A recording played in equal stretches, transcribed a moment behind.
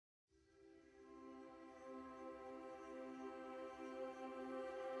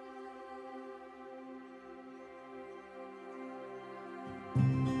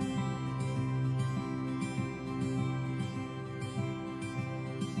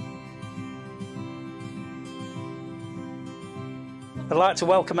I'd like to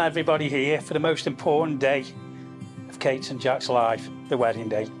welcome everybody here for the most important day of Kate's and Jack's life, the wedding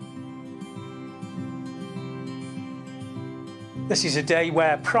day. This is a day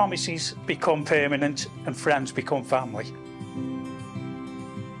where promises become permanent and friends become family.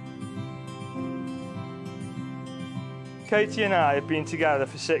 Katie and I have been together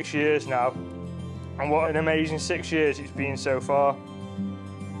for 6 years now, and what an amazing 6 years it's been so far.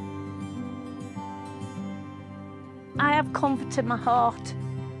 I have comfort in my heart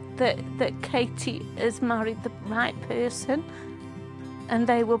that Katie has married the right person and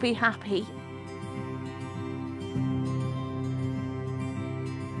they will be happy.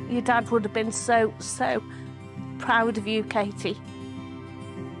 Your dad would have been so proud of you, Katie.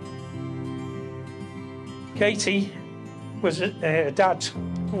 Katie was Dad's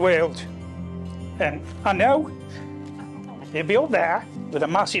world, and I know he'll be up there with a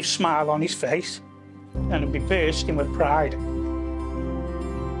massive smile on his face and he'll be bursting with pride.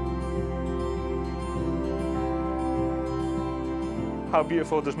 How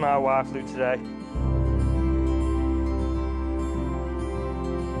beautiful does my wife look today?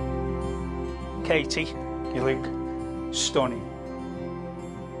 Katie, you look stunning.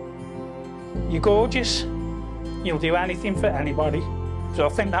 You're gorgeous. You'll do anything for anybody. So I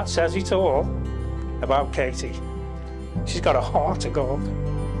think that says it all about Katie. She's got a heart of gold.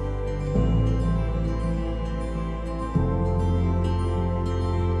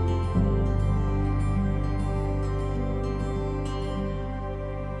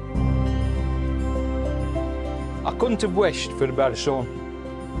 I couldn't have wished for a better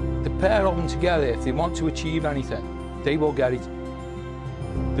son. The pair of them together, if they want to achieve anything, they will get it.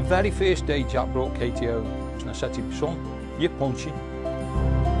 The very first day Jack brought Katie home, and I said to him, son, you're punching.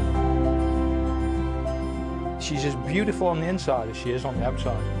 She's as beautiful on the inside as she is on the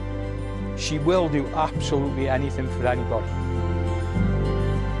outside. She will do absolutely anything for anybody.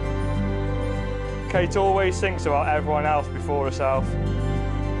 Kate always thinks about everyone else before herself.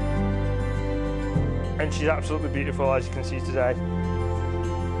 And she's absolutely beautiful, as you can see today.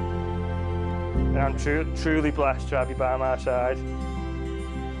 And I'm truly blessed to have you by my side.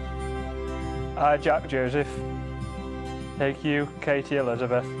 I, Jack Joseph, take you, Katie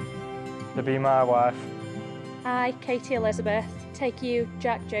Elizabeth, to be my wife. I, Katie Elizabeth, take you,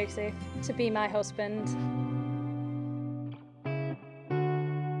 Jack Joseph, to be my husband.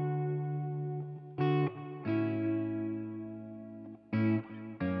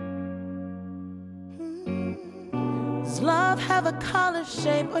 Does love have a color,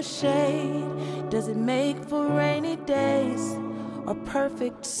 shape, or shade? Does it make for rainy days or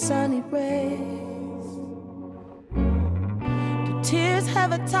perfect sunny rays? Do tears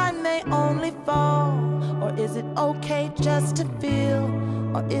have a time they only fall? Or is it okay just to feel?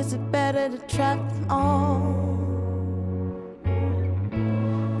 Or is it better to trap them all?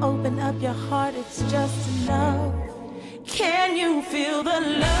 Open up your heart, it's just enough. Can you feel the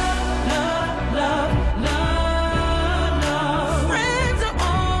love, love, love, love?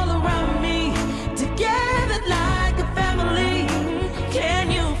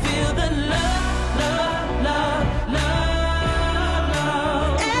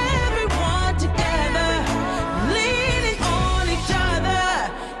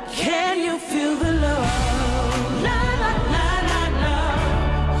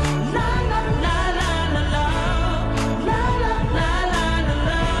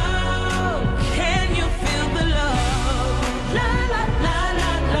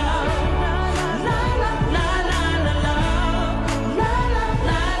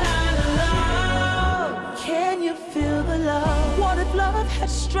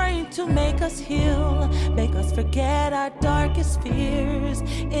 Strength to make us heal, make us forget our darkest fears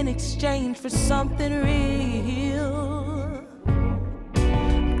in exchange for something real.